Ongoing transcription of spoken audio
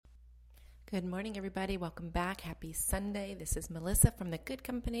Good morning, everybody. Welcome back. Happy Sunday. This is Melissa from The Good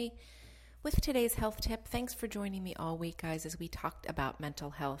Company with today's health tip. Thanks for joining me all week, guys, as we talked about mental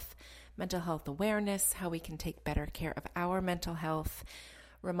health awareness, how we can take better care of our mental health.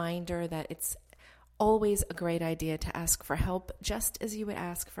 Reminder that it's always a great idea to ask for help, just as you would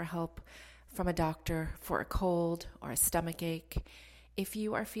ask for help from a doctor for a cold or a stomach ache. If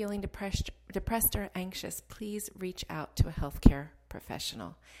you are feeling depressed or anxious, please reach out to a healthcare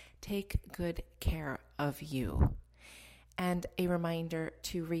professional. Take good care of you. And a reminder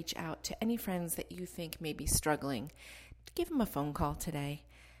to reach out to any friends that you think may be struggling. Give them a phone call today.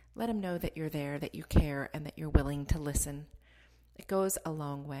 Let them know that you're there, that you care, and that you're willing to listen. It goes a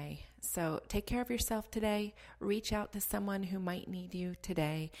long way. So take care of yourself today. Reach out to someone who might need you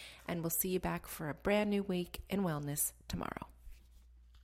today. And we'll see you back for a brand new week in wellness tomorrow.